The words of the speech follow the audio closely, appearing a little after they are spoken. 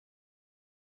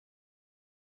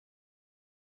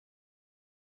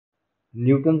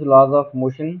Newton's laws of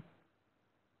motion,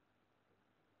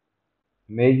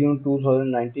 May June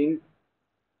 2019,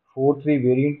 4-3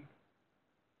 variant.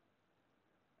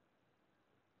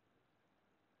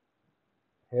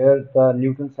 Here the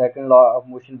Newton's second law of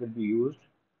motion will be used.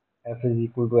 F is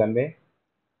equal to ma.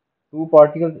 Two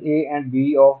particles A and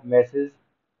B of masses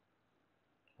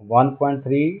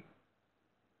 1.3,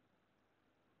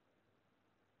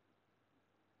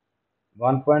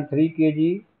 1.3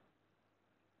 kg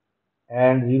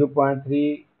and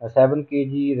 0.37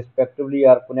 kg respectively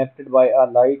are connected by a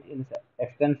light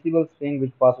extensible string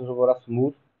which passes over a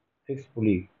smooth fixed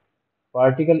pulley.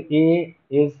 Particle A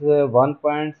is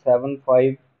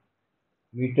 1.75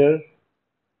 meter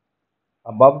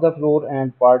above the floor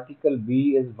and particle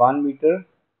B is 1 meter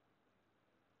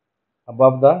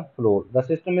above the floor. The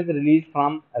system is released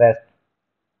from rest.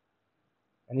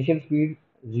 Initial speed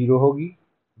 0 होगी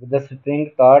with the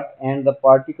string taut and the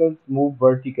particles move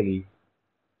vertically.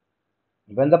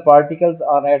 When the particles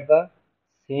are at the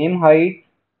same height,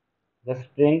 the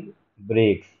string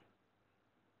breaks.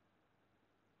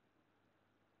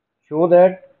 Show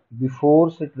that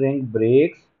before string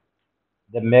breaks,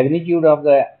 the magnitude of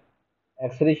the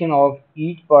acceleration of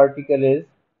each particle is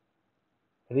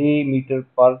 3 meter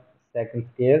per second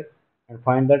square and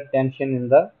find the tension in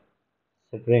the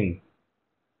string.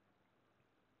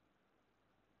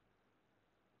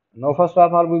 Now first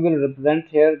of all we will represent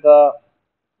here the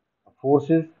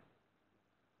forces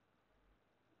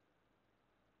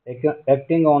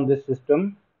acting on this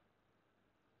system.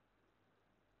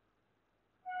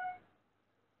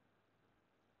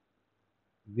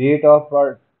 Weight of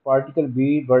particle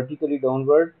B vertically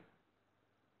downward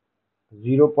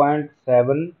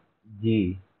 0.7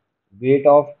 g. Weight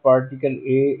of particle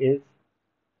A is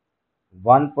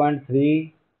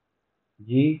 1.3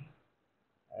 g.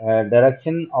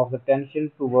 Direction of the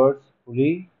tension towards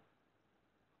pulley.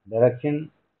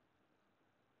 Direction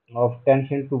of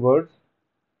tension towards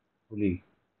pulley.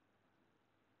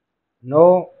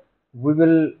 Now we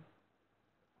will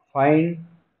find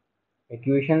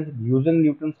equations using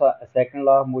Newton's second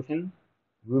law of motion.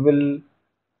 We will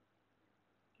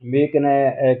make an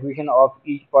equation of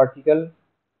each particle.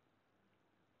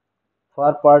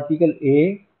 For particle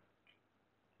A,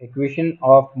 equation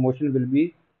of motion will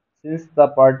be, since the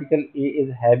particle A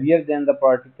is heavier than the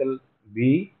particle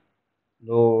B,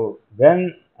 so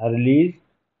when released,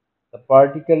 the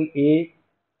particle A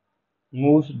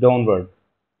moves downward.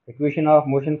 Equation of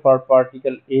motion for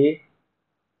particle A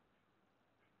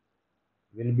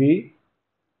will be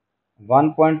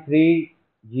 1.3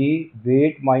 g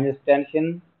weight minus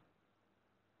tension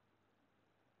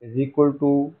is equal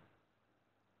to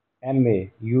ma.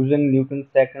 Using Newton's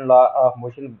second law of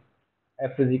motion,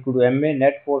 F is equal to ma.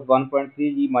 Net force 1.3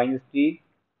 g minus t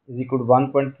is equal to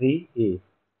 1.3 a.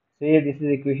 Say this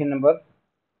is equation number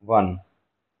 1.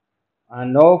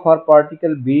 And now for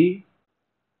particle B,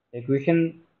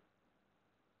 equation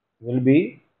will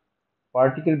be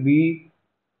particle B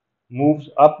moves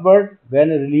upward when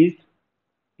released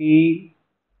T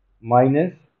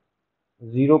minus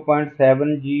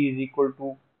 0.7 g is equal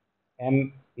to ma.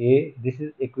 This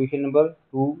is equation number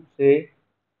 2. Say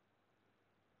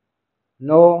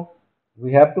now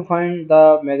we have to find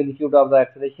the magnitude of the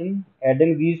acceleration.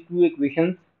 Adding these two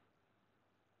equations,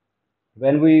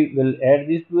 when we will add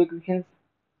these two equations,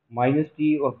 minus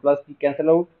t or plus t cancel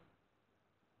out.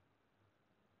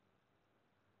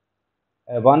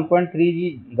 1.3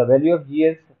 g, the value of g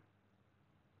is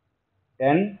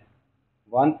 10.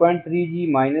 1.3 g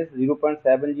minus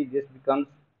 0.7 g, this becomes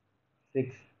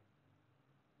 6,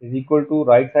 is equal to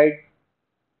right side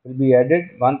will be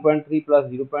added 1.3 plus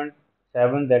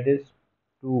 0.7, that is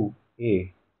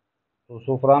 2a.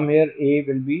 So from here a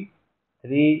will be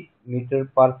 3 meter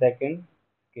per second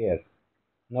square.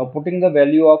 Now putting the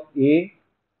value of a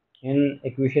in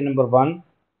equation number 1,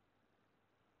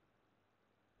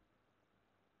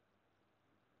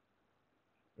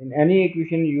 in any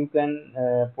equation you can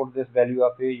put this value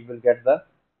of a, you will get the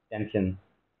tension.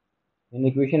 In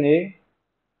equation a,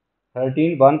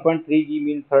 13, 1.3 g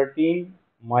means 13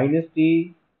 minus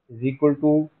t is equal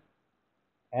to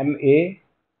ma.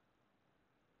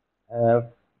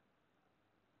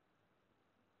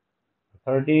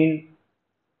 13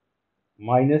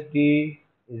 minus t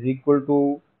is equal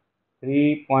to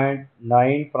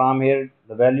 3.9. From here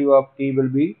the value of t will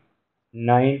be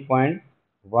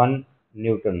 9.1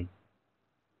 Newton.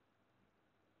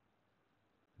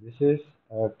 This is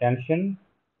tension.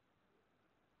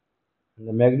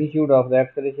 The magnitude of the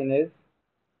acceleration is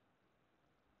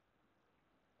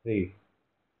 3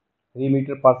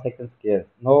 meter per second square.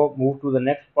 Now move to the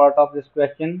next part of this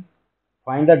question.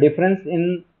 Find the difference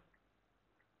in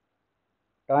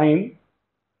time.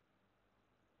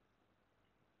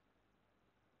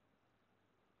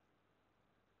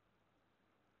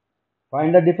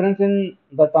 Find the difference in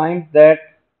the time that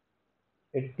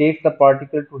it takes the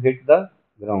particle to hit the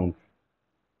ground.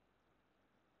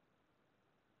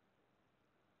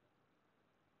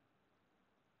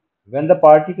 When the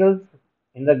particles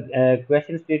in the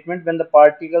question statement, when the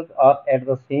particles are at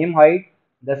the same height,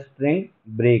 the string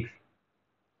breaks.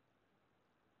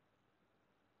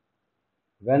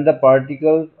 When the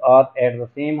particles are at the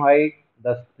same height,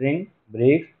 the string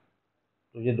breaks.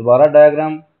 तो ये दोबारा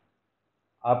diagram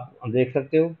आप देख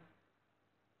सकते हो.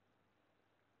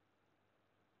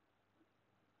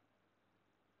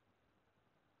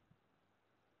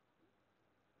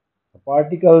 The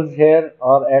particles here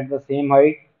are at the same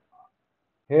height.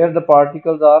 Here the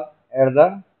particles are at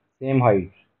the same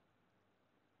height.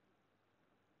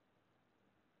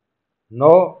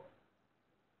 Now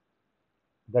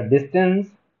the distance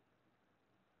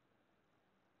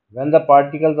when the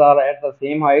particles are at the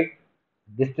same height,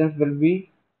 distance will be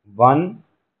 1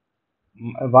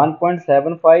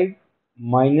 1.75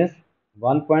 minus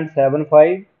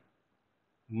 1.75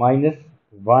 minus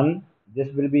 1.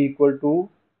 This will be equal to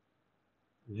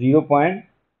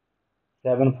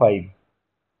 0.75.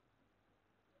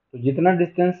 तो जितना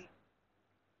distance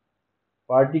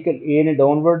particle A ने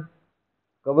downward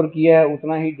cover किया है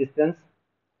उतना ही distance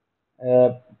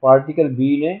particle B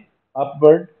ने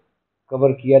upward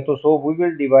cover किया. तो so we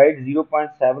will divide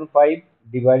 0.75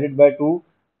 divided by 2,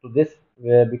 so this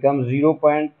becomes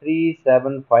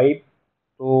 0.375.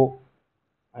 So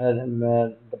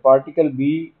the particle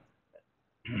B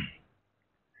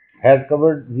has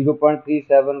covered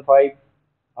 0.375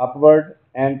 upward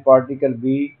and particle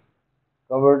B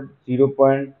covered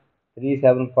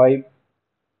 0.375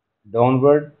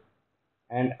 downward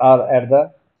and are at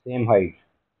the same height.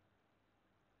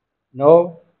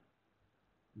 Now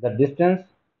the distance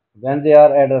when they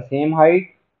are at the same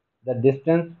height, the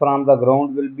distance from the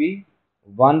ground will be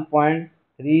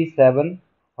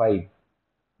 1.375.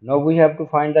 Now we have to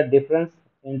find the difference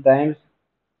in times.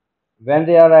 When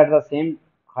they are at the same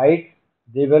height,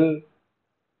 they will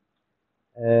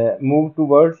move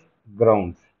towards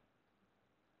ground.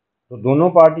 तो दोनों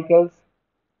particles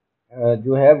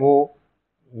जो है वो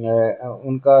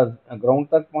उनका ground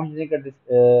तक पहुंचने का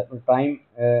time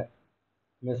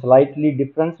में स्लाइटली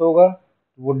डिफरेंस होगा.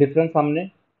 वो डिफरेंस हमने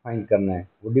फाइंड करना है.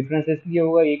 वो डिफरेंस इसलिए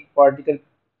होगा एक पार्टिकल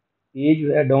ए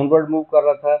जो है डाउनवर्ड मूव कर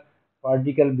रहा था,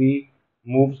 पार्टिकल बी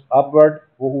मूव्स अपवर्ड,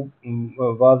 वो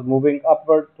वाज मूविंग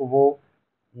अपवर्ड, तो वो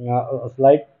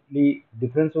स्लाइटली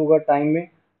डिफरेंस होगा टाइम में.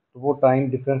 तो वो टाइम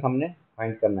डिफरेंस हमने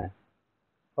फाइंड करना है.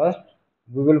 First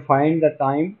we will find the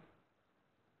time.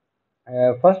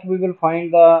 First we will find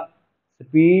the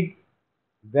speed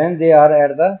when they are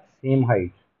at the same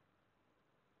height.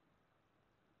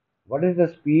 What is the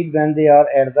speed when they are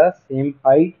at the same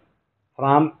height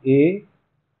from A?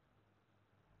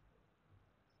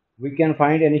 We can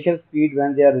find initial speed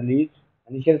when they are released.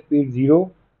 Initial speed 0.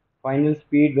 Final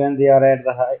speed when they are at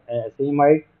the same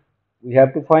height. We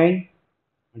have to find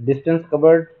distance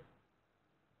covered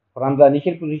from the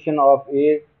initial position of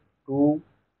A to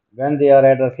when they are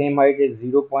at the same height is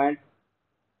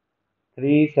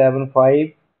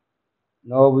 0.375.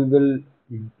 Now we will,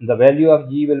 the value of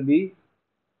G will be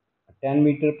 10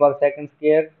 meter per second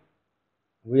square.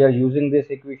 We are using this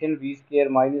equation V square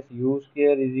minus U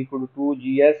square is equal to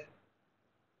 2GS.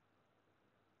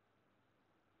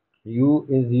 U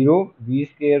is 0. V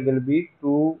square will be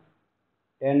 2.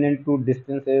 10 into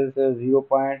distance is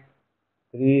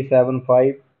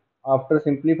 0.375. After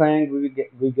simplifying,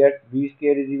 we get V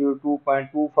square is equal to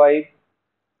 2.25.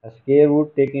 A square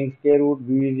root, taking square root,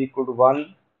 V is equal to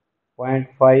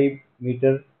 1.5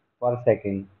 meter per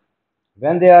second.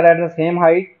 When they are at the same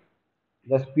height,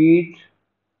 the speed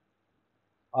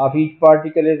of each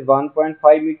particle is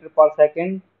 1.5 meter per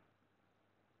second.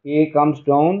 A comes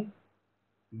down,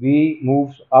 B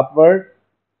moves upward.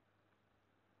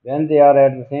 When they are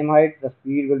at the same height, the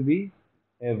speed will be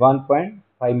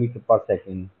 1.5 meter per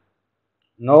second.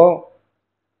 Now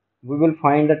we will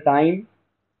find the time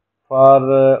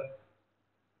for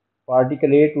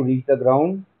particle A to reach the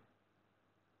ground.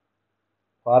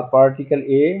 For particle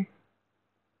A,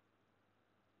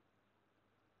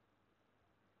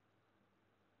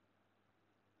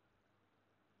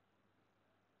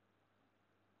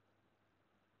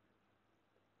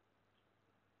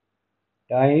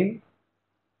 time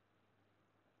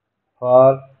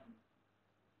for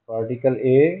particle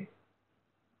A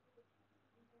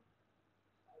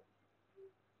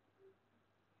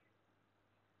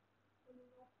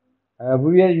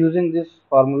we are using this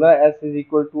formula S is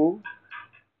equal to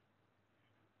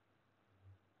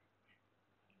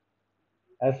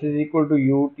S is equal to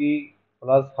ut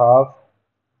plus half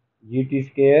gt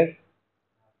square.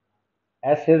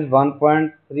 S is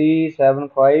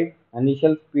 1.375.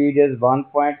 Initial speed is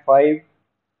 1.5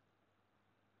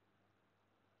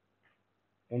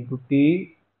 into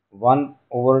t. 1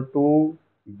 over 2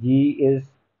 g is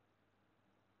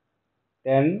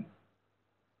 10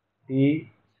 t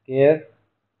square.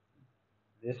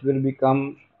 This will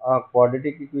become a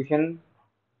quadratic equation.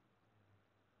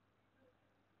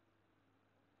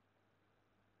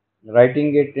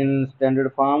 Writing it in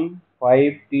standard form,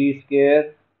 5t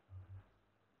square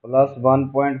plus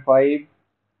 1.5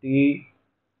 t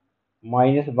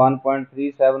minus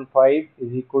 1.375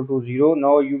 is equal to 0.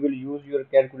 Now you will use your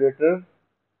calculator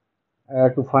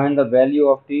to find the value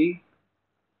of t.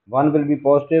 One will be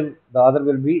positive, the other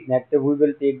will be negative. We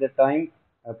will take the time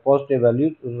positive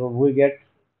value. So we get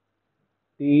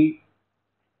t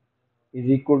is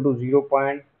equal to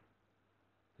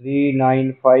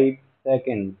 0.395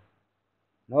 seconds.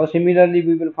 Now similarly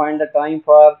we will find the time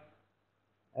for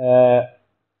uh,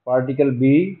 particle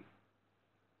B.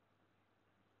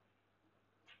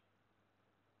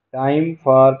 Time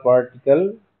for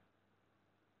particle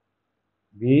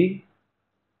B.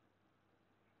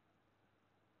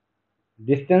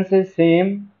 Distance is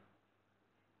same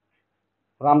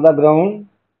from the ground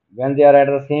when they are at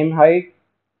the same height,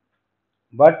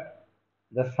 but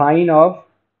the sign of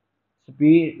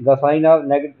speed, the sign of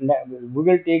we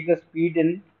will take the speed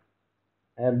in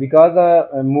because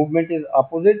the movement is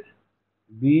opposite.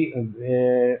 B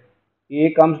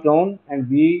A comes down and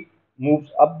B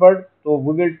moves upward, so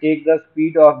we will take the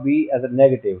speed of B as a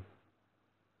negative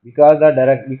because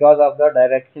of the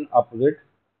direction opposite.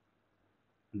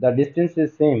 The distance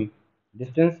is same.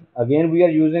 Distance again we are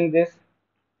using this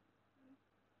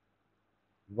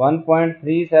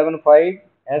 1.375.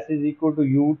 S is equal to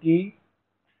ut,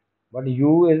 but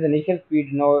u is initial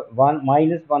speed now 1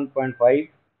 minus 1.5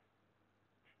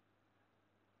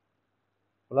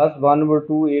 plus 1 over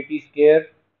 2 at square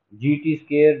gt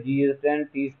square g is 10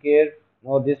 t square.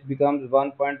 Now this becomes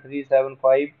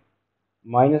 1.375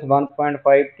 minus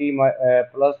 1.5 t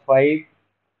plus 5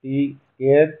 t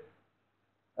square.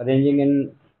 Arranging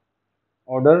in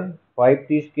order,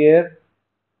 5t square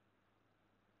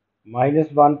minus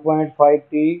 1.5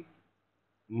 t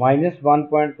minus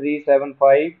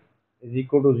 1.375 is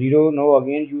equal to 0. Now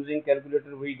again using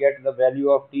calculator we get the value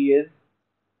of t is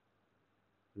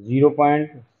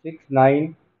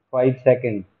 0.695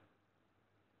 seconds.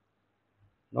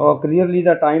 Now clearly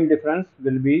the time difference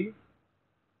will be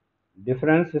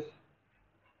difference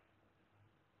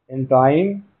in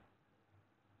time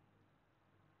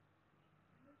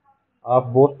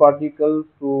of both particles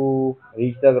to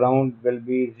reach the ground will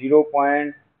be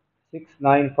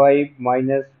 0.695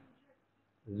 minus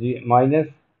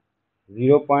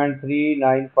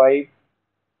 0.395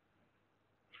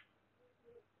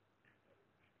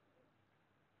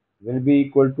 will be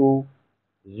equal to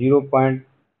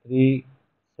 0.3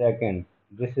 seconds.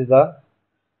 This is the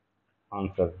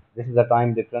answer. This is the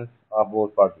time difference of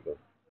both particles.